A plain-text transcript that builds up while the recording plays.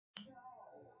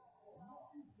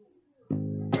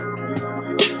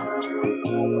When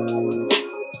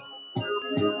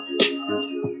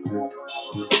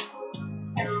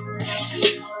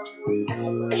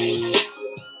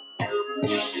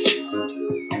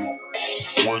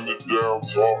the down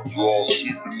talk drop,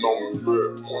 keeping on the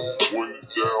fat. When the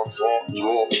down talk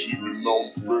drop, keeping on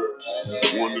the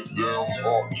fat. When the down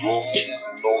talk drop,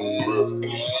 keeping on the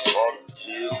fat. Out of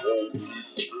 10 old big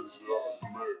bitch out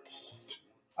of the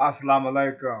Assalamu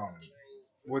alaikum.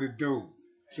 What it do?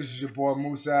 This is your boy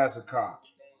Musa Asakar.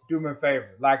 Do me a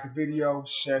favor, like the video,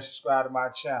 share, subscribe to my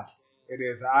channel. It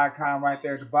is an icon right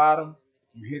there at the bottom.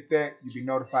 You hit that, you'll be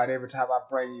notified every time I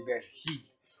bring you that heat,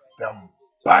 them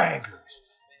bangers,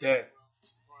 that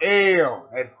ale,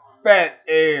 that fat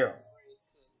ale,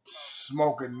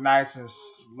 smoking nice and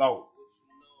slow.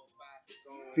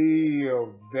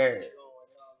 Feel that.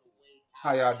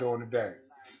 How y'all doing today?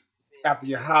 After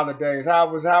your holidays,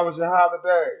 how was your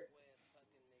holiday?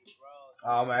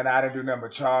 Oh man, I didn't do nothing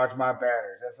but charge my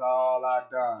batteries. That's all I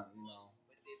done, you know.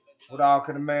 What all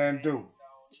could a man do?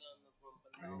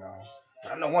 You know.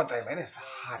 But I know one thing, man, it's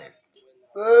hot as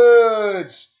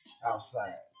fudge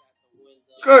outside.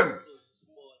 Goodness.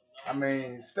 I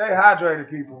mean, stay hydrated,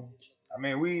 people. I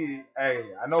mean, I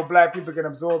know black people can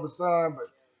absorb the sun, but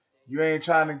you ain't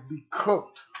trying to be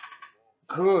cooked.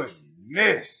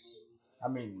 Goodness. I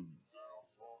mean,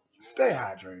 stay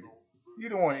hydrated. You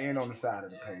don't want to end on the side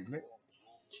of the pavement.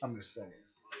 I'm just saying.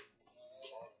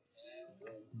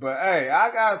 But hey,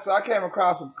 I came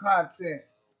across some content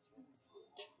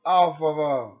off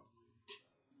of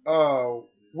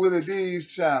Willie D's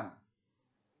channel.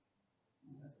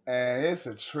 And it's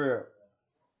a trip.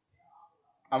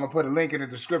 I'm gonna put a link in the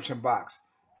description box.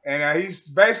 And he's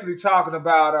basically talking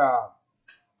about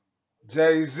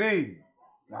Jay-Z.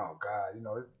 Oh God, you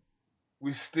know,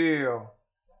 we still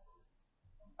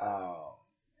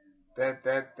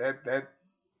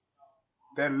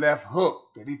that left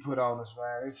hook that he put on us,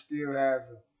 man, it still has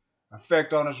an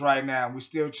effect on us right now. We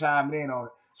still chiming in on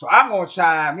it. So I'm going to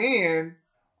chime in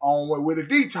on what Willie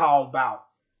D talking about.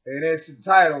 And it's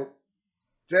entitled,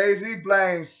 Jay-Z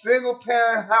blames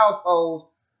single-parent households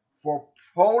for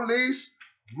police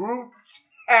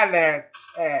brutality.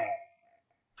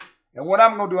 And what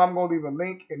I'm going to do, I'm going to leave a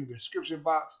link in the description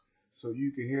box so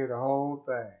you can hear the whole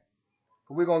thing.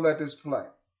 But we're going to let this play.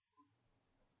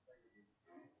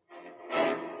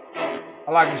 I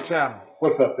like this channel.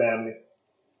 What's up, family?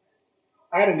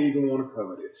 I didn't even want to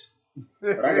cover this,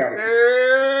 but I got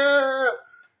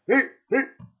it.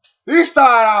 He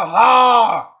started out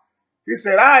hard. He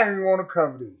said, I ain't even want to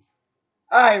cover this.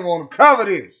 I ain't want to cover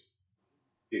this.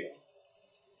 Yeah.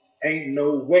 Ain't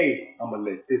no way I'm going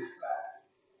to let this slide.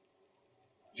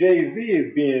 Jay-Z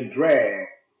is being dragged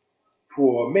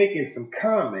for making some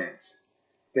comments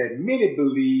that many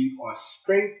believe are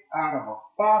straight out of a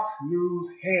Fox News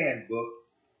handbook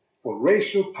for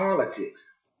racial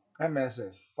politics. That man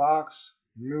said Fox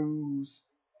News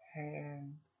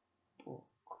handbook.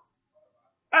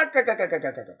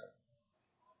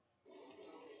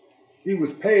 He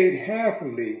was paid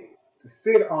handsomely to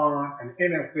sit on an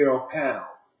NFL panel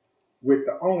with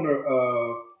the owner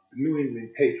of the New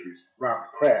England Patriots,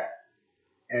 Robert Kraft,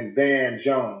 and Van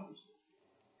Jones.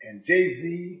 And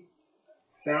Jay-Z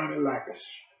sounded like a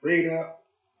straight-up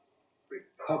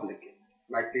Republican.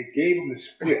 Like they gave him the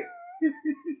script.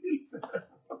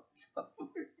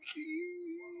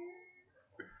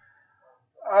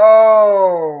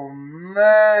 Oh,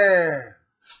 man.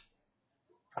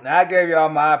 Now, I gave y'all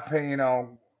my opinion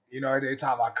on, you know, they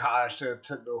talk about college took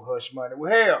no hush money.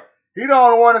 Well, hell, he the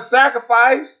only one to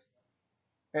sacrifice.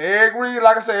 And Eric Reed,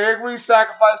 like I said, Eric Reed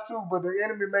sacrificed too, but the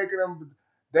enemy making them,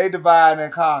 they divide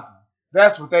and conquer.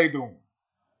 That's what they doing.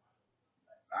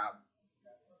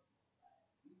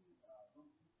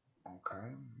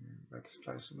 Okay, let this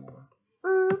play some more.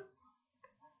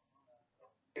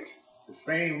 The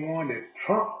same one that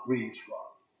Trump reads from.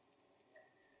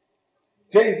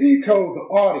 Jay-Z told the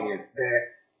audience that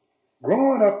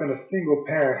growing up in a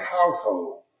single-parent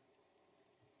household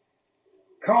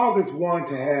causes one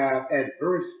to have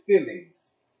adverse feelings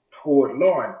toward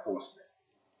law enforcement,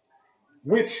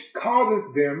 which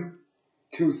causes them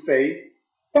to say,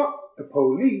 fuck the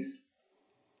police,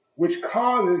 which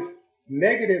causes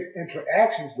negative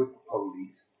interactions with the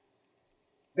police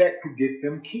that could get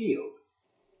them killed.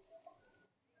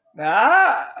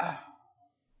 Now,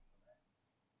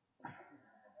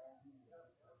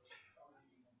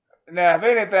 if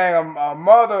anything, a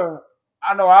mother,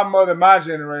 I know our mother, my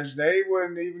generation, they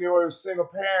wouldn't, even though it was single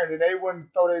parent, they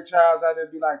wouldn't throw their child out there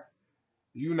and be like,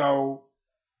 you know,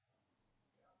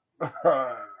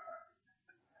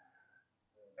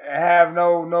 have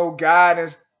no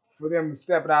guidance for them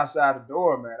stepping outside the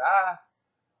door, man.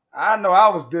 I know I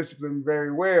was disciplined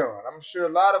very well, and I'm sure a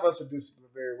lot of us are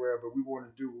disciplined very well, but we want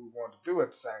to do what we want to do at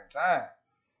the same time.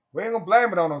 We ain't gonna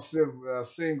blame it on no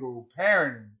single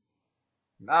parenting.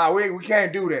 Nah, we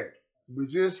can't do that. We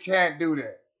just can't do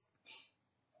that.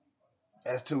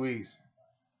 That's too easy.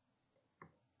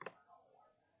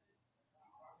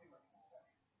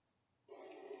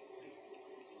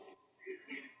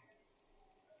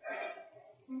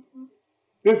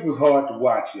 This was hard to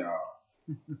watch, y'all.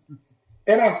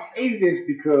 And I say this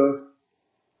because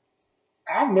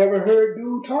I've never heard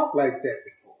dude talk like that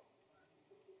before.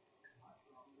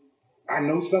 I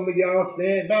know some of y'all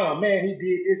saying, nah, man, he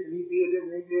did this and he did this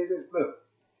and he did this. Look,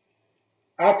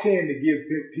 I tend to give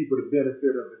people the benefit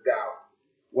of the doubt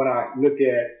when I look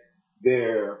at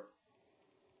their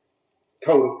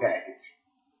total package.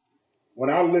 When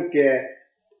I look at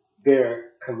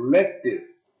their collective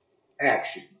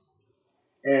actions.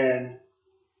 And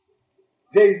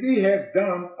Jay-Z has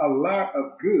done a lot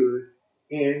of good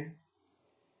in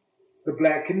the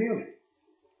black community.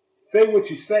 Say what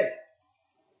you say,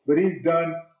 but he's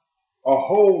done a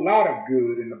whole lot of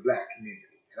good in the black community.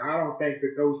 And I don't think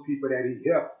that those people that he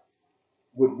helped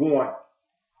would want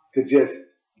to just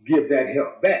give that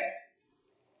help back.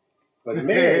 But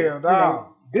man,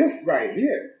 this right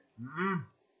here,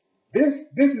 this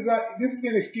is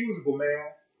inexcusable,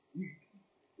 man.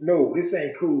 No, this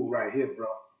ain't cool right here, bro.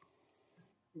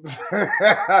 Hey,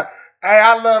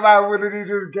 I love how Willie D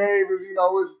just gave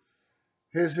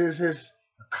his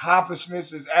accomplishments,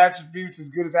 his attributes, as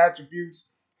good as attributes,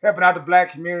 helping out the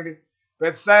black community. But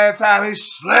at the same time, he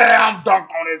slam dunked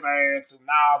on his ass. So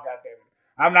now, goddamn it,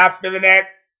 I'm not feeling that.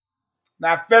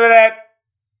 Not feeling that.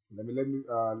 Let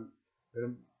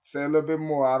him say a little bit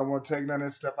more. I don't want to take none of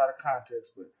this stuff out of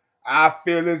context, but I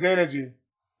feel his energy, and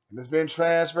it's been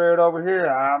transferred over here.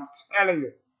 I'm telling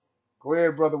you. Go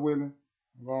ahead, Brother Willie.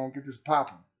 I'm going to get this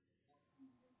popping.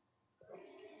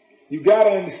 You got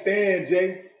to understand,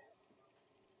 Jay,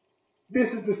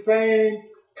 this is the same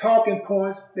talking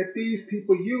points that these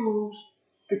people use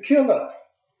to kill us.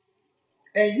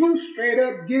 And you straight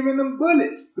up giving them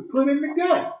bullets to put in the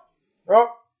gun.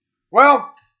 Oh,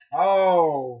 well,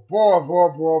 boy.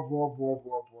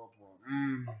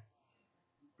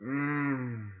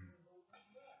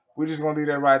 We're just going to leave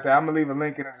that right there. I'm going to leave a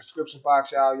link in the description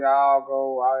box, y'all. Y'all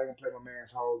go. I ain't going to play my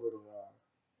man's whole little,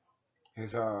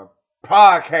 his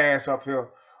podcast up here.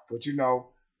 But,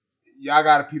 y'all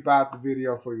got to peep out the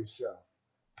video for yourself.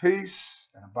 Peace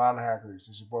and a bottle of hackers.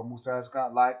 It's your boy Musa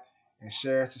Scott. Like and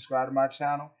share, subscribe to my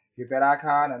channel. Hit that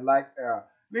icon and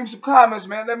leave some comments,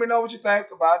 man. Let me know what you think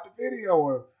about the video,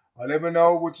 or let me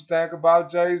know what you think about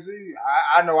Jay-Z.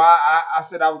 I know I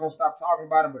said I was gonna stop talking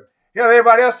about him, but hell,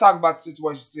 everybody else talking about the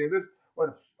situation still. This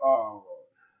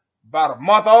about a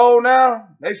month old now.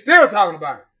 They still talking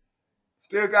about it.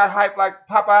 Still got hype like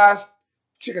Popeye's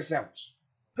chicken sandwich.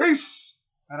 Peace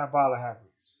and a bottle of happiness.